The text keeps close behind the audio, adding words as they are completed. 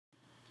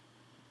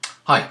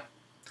Hi,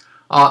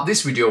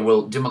 this video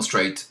will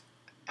demonstrate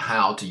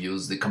how to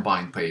use the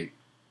combined pay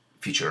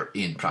feature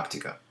in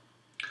Praktika.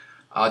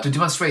 To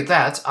demonstrate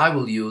that, I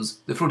will use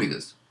the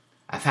Frutigas,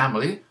 a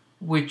family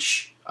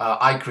which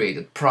I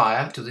created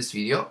prior to this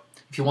video.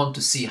 If you want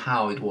to see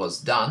how it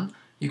was done,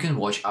 you can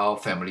watch our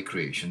family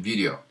creation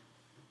video.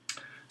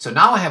 So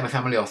now I have a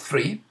family of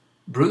three: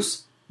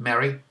 Bruce,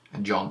 Mary,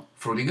 and John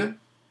Frutiga.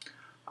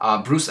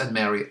 Bruce and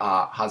Mary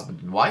are husband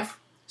and wife,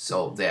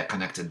 so they are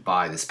connected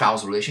by the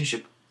spouse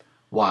relationship,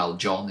 while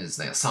John is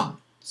their son,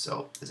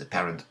 so there's a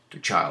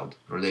parent-to-child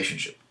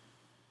relationship.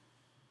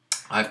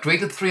 I've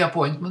created 3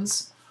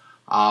 appointments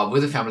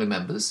with the family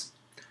members,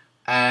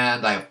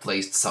 and I have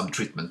placed some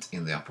treatment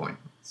in the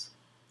appointments.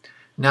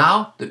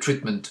 Now the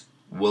treatment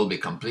will be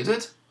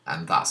completed,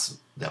 and thus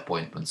the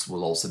appointments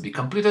will also be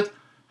completed,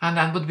 and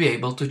then would be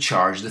able to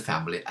charge the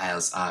family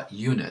as a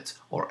unit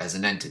or as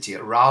an entity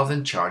rather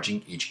than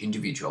charging each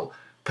individual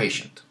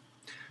patient.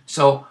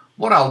 So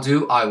what I'll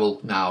do, I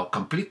will now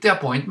complete the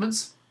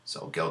appointments.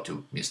 So go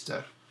to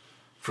Mr.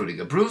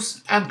 Frutiga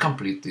Bruce and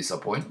complete this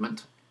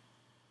appointment.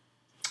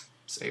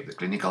 Save the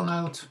clinical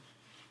note.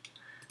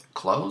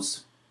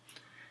 Close.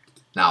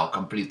 Now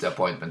complete the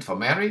appointment for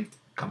Mary.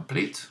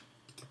 Complete.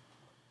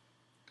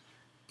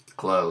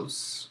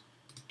 Close.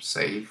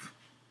 Save.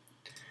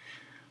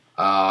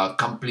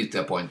 Complete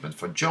the appointment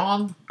for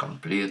John.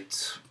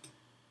 Complete.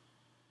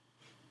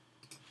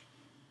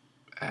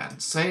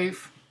 And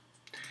save.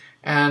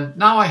 And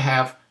now I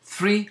have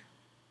 3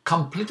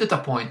 completed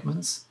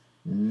appointments,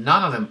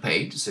 none of them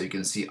paid, so you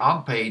can see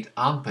unpaid,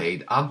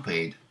 unpaid,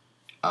 unpaid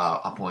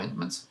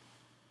appointments.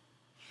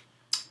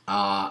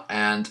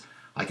 And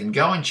I can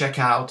go and check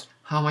out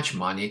how much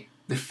money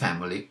the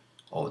family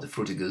or the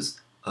Frutigas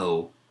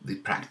owe the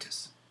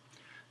practice.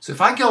 So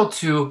if I go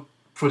to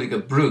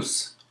Frutiga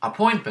Bruce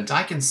appointment,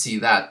 I can see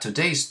that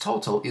today's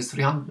total is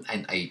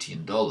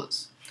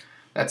 $318.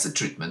 That's the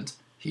treatment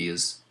he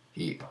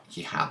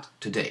had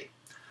today.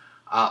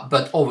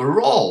 But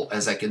overall,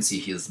 as I can see,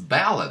 his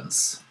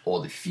balance,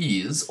 or the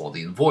fees, or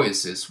the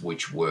invoices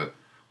which were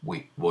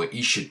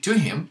issued to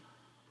him,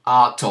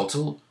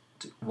 total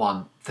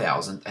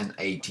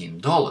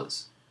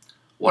 $1,018.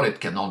 What it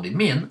can only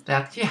mean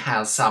that he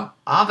has some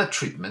other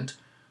treatment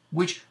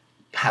which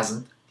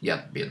hasn't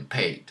yet been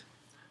paid.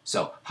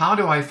 So how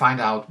do I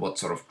find out what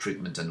sort of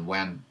treatment and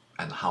when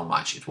and how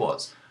much it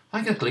was?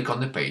 I can click on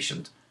the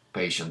patient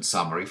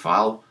summary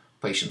file,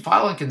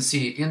 and can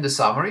see in the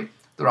summary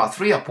there are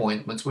 3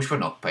 appointments which were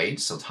not paid,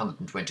 so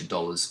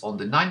 $120 on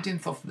the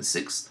 19th of the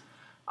 6th,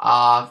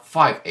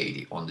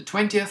 $580 on the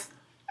 20th,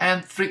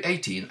 and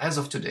 $318 as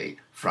of today,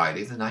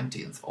 Friday the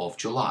 19th of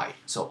July.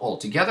 So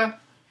altogether,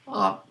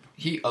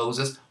 he owes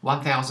us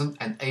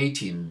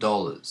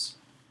 $1,018.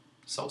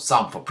 So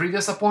some for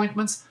previous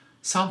appointments,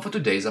 some for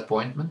today's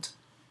appointment,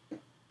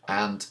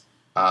 and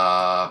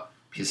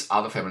his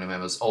other family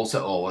members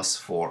also owe us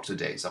for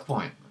today's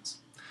appointments.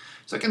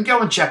 So I can go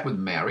and check with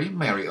Mary.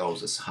 Mary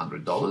owes us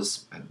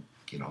 $100, and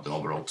the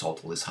overall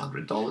total is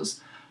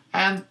 $100.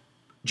 And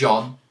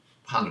John,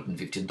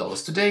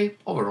 $115 today,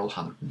 overall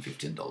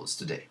 $115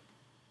 today.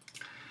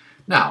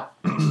 Now,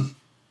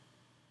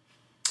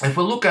 if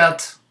we look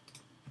at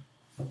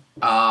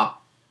the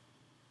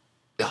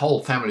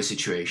whole family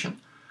situation,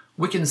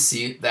 we can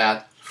see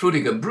that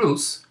Frutiga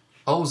Bruce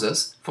owes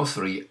us for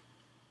 3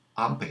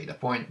 unpaid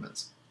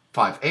appointments: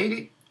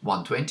 $580,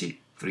 $120,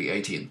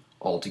 $318,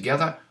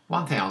 altogether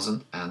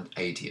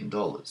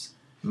 $1,018.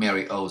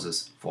 Mary owes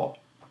us for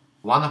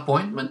 1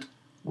 appointment,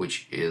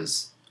 which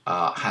is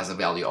has a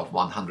value of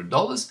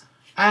 $100,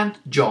 and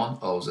John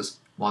owes us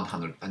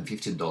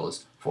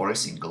 $115 for a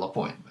single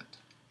appointment.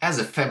 As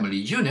a family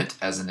unit,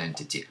 as an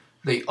entity,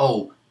 they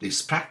owe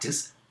this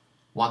practice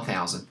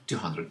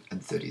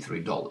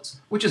 $1,233,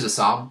 which is a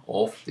sum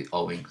of the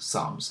owing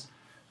sums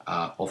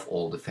of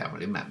all the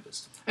family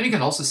members. And you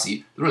can also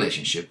see the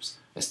relationships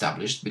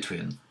established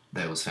between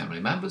those family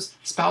members,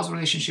 spouse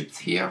relationships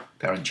here,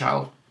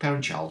 parent-child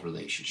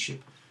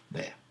relationship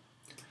there.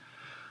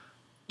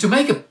 To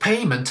make a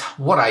payment,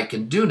 what I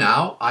can do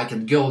now, I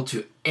can go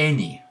to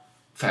any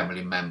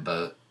family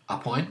member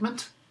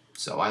appointment.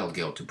 So I'll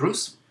go to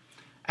Bruce,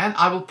 and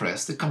I will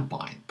press the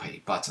Combine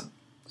Pay button.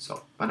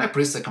 So when I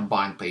press the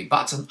Combine Pay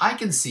button, I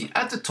can see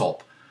at the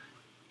top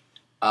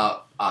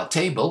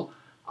table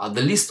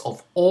the list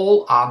of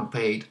all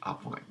unpaid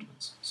appointments.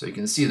 So you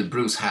can see that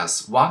Bruce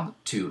has 1,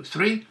 2,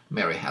 3,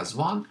 Mary has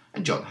 1,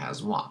 and John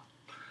has 1.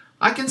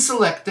 I can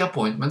select the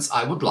appointments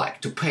I would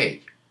like to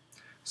pay.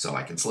 So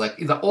I can select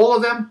either all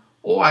of them,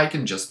 or I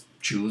can just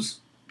choose,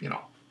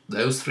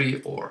 those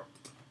 3, or,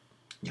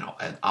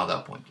 add other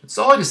appointments.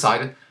 So I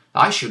decided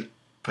I should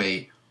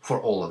pay for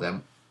all of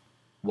them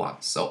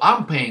once. So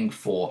I'm paying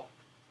for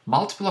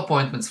multiple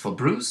appointments for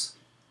Bruce,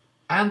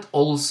 and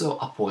also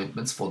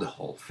appointments for the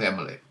whole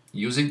family,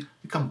 using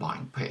the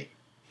Combined Pay.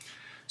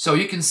 So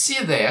you can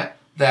see there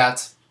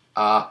that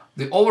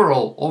the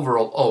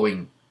overall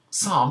owing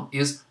sum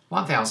is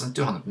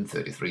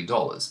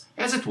 $1,233,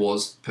 as it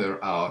was per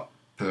our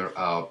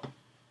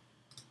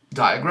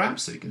diagram.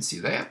 So you can see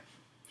there,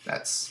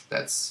 that's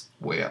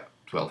where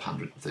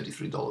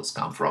 $1,233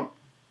 come from.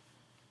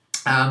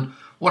 And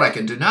what I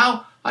can do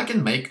now, I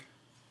can make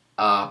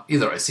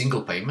either a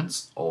single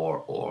payment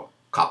or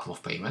couple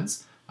of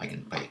payments. I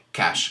can pay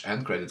cash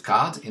and credit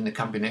card in a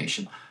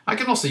combination. I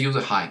can also use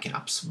a high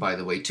caps, by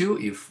the way, too,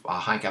 if a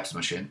high caps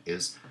machine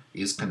is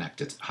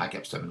connected, high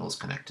caps terminal is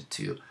connected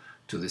to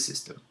the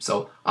system.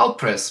 So I'll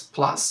press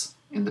plus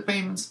in the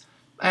payments,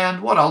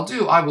 and what I'll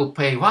do, I will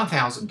pay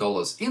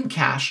 $1,000 in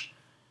cash,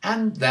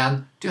 and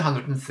then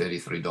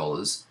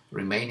 $233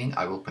 remaining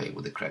I will pay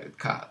with a credit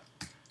card.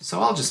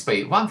 So I'll just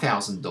pay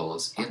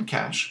 $1,000 in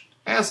cash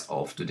as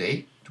of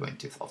today,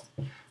 20th of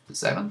the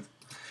 7th,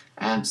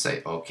 and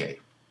say OK.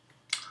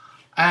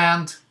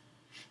 And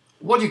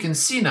what you can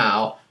see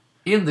now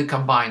in the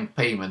combined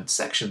payment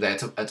section there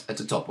at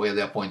the top where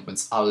the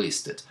appointments are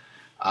listed,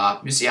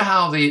 you see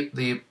how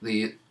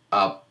the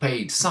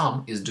paid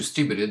sum is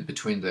distributed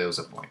between those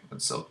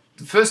appointments. So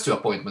the first two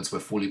appointments were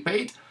fully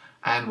paid,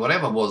 and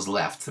whatever was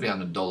left,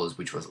 $300,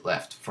 which was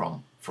left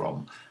from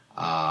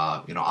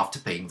after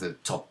paying the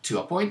top two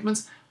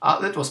appointments,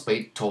 that was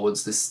paid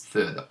towards this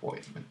third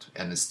appointment,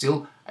 and there's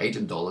still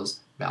 $18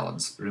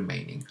 balance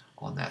remaining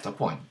on that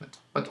appointment.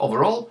 But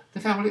overall, the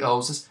family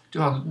owes us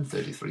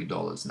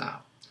 $233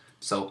 now.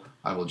 So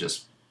I will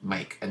just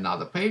make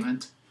another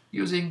payment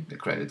using the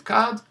credit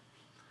card,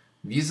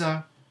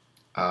 Visa,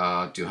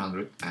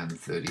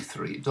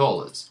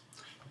 $233,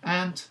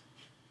 and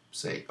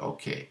say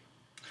OK.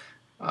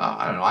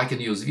 I don't know, I can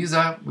use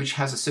Visa, which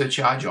has a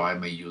surcharge, or I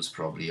may use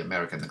probably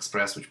American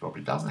Express, which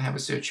probably doesn't have a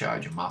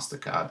surcharge, or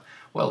MasterCard.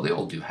 Well, they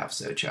all do have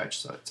surcharge,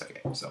 so it's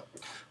okay. So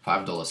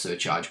 $5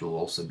 surcharge will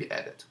also be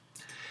added.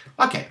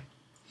 Okay.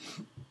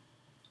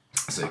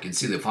 So you can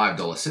see the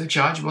 $5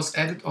 surcharge was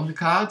added on the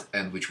card,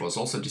 and which was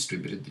also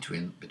distributed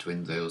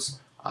between those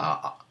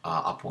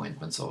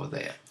appointments over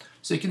there.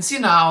 So you can see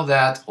now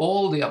that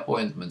all the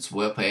appointments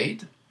were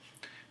paid.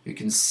 You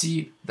can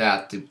see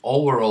that the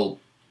overall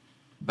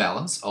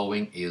balance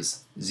owing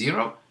is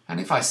 0. And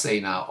if I say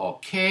now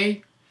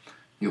OK,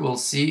 you will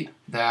see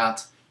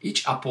that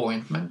each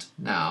appointment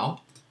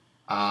now,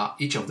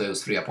 each of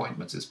those 3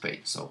 appointments is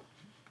paid. So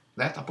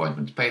that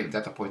appointment paid,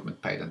 that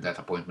appointment paid, and that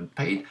appointment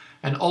paid.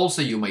 And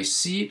also you may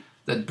see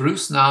that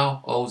Bruce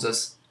now owes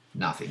us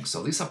nothing.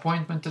 So this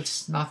appointment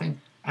is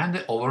nothing, and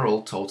the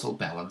overall total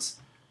balance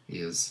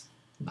is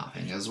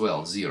nothing as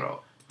well,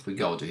 0. If we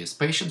go to his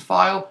patient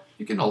file,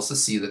 you can also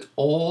see that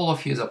all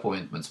of his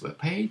appointments were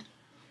paid.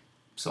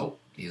 So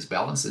his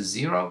balance is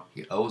 0,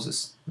 he owes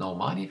us no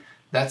money.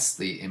 That's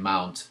the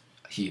amount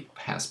he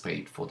has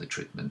paid for the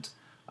treatment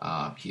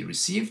he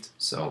received.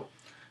 So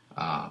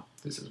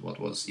this is what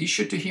was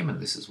issued to him,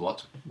 and this is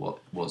what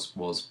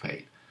was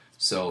paid.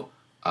 So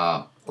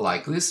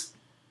like this,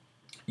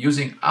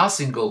 using a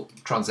single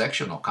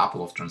transaction or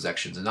couple of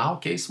transactions, in our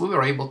case, we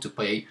were able to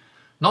pay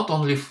not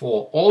only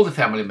for all the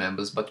family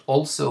members, but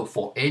also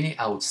for any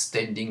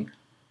outstanding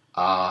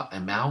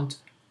amount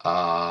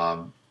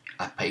a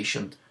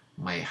patient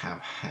may have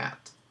had.